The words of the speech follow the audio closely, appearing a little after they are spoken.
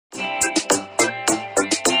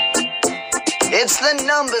It's the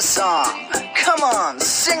number song. Come on,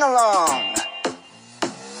 sing along.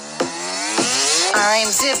 I'm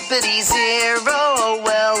Zippity Zero, a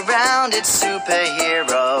well-rounded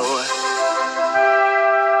superhero.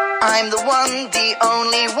 I'm the one, the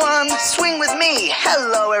only one. Swing with me.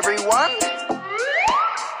 Hello, everyone.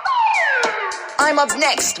 I'm up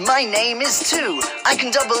next. My name is 2. I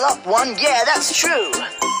can double up 1. Yeah, that's true.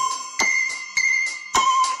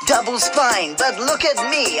 Double's fine, but look at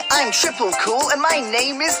me. I'm triple cool, and my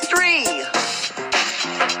name is 3.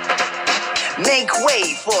 Make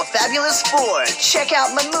way for Fabulous 4. Check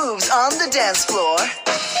out my moves on the dance floor.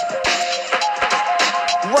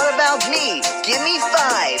 What about me? Give me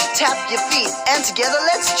 5. Tap your feet, and together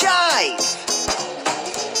let's jive.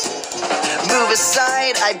 Move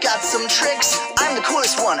aside, I've got some tricks. I'm the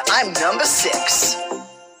coolest one, I'm number 6.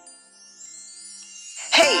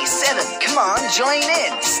 Hey, 7, come on, join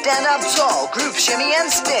in. Stand up tall, group shimmy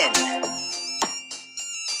and spin.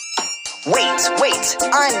 Wait,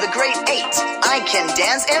 I'm the great 8. I can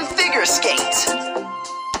dance and figure skate.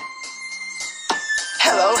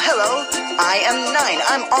 Hello, I am 9.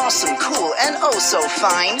 I'm awesome, cool, and oh so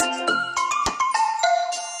fine.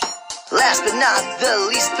 Last but not the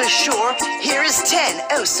least for sure, here is 10.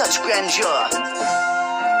 Oh, such grandeur.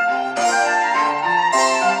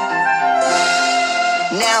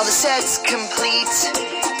 Now the set's complete.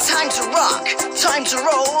 Time to rock, time to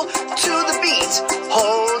roll to the beat.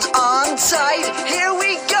 Hold on tight, here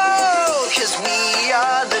we go. 'Cause we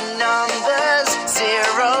are the numbers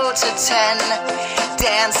 0 to 10.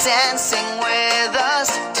 Dance and sing with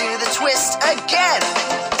us, do the twist again.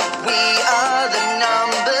 We are the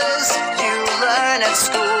numbers you learn at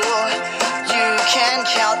school. You can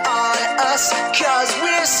count on us, 'cause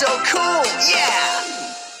we're so cool, yeah!